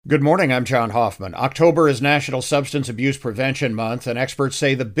Good morning, I'm John Hoffman. October is National Substance Abuse Prevention Month, and experts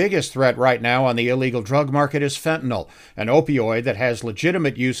say the biggest threat right now on the illegal drug market is fentanyl, an opioid that has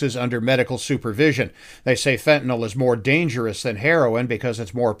legitimate uses under medical supervision. They say fentanyl is more dangerous than heroin because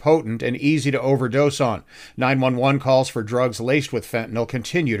it's more potent and easy to overdose on. 911 calls for drugs laced with fentanyl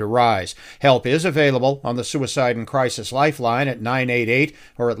continue to rise. Help is available on the Suicide and Crisis Lifeline at 988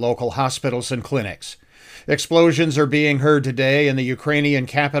 or at local hospitals and clinics. Explosions are being heard today in the Ukrainian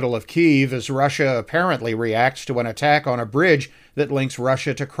capital of Kyiv as Russia apparently reacts to an attack on a bridge that links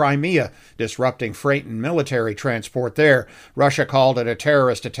Russia to Crimea, disrupting freight and military transport there. Russia called it a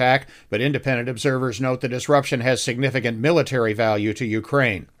terrorist attack, but independent observers note the disruption has significant military value to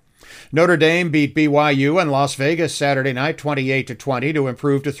Ukraine. Notre Dame beat BYU in Las Vegas Saturday night 28-20 to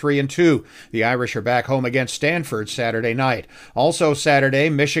improve to 3-2. The Irish are back home against Stanford Saturday night. Also Saturday,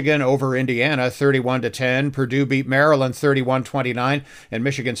 Michigan over Indiana 31-10, Purdue beat Maryland 31-29, and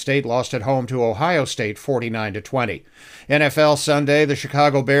Michigan State lost at home to Ohio State 49-20. NFL Sunday, the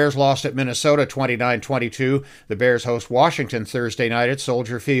Chicago Bears lost at Minnesota 29-22. The Bears host Washington Thursday night at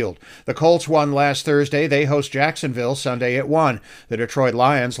Soldier Field. The Colts won last Thursday. They host Jacksonville Sunday at 1. The Detroit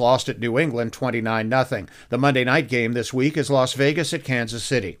Lions lost at New England 29-0. The Monday night game this week is Las Vegas at Kansas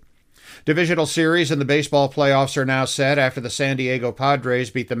City. Divisional series in the baseball playoffs are now set after the San Diego Padres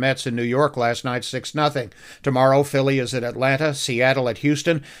beat the Mets in New York last night 6-0. Tomorrow, Philly is at Atlanta, Seattle at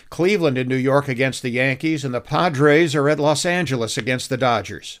Houston, Cleveland in New York against the Yankees, and the Padres are at Los Angeles against the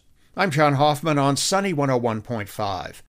Dodgers. I'm John Hoffman on Sunny 101.5.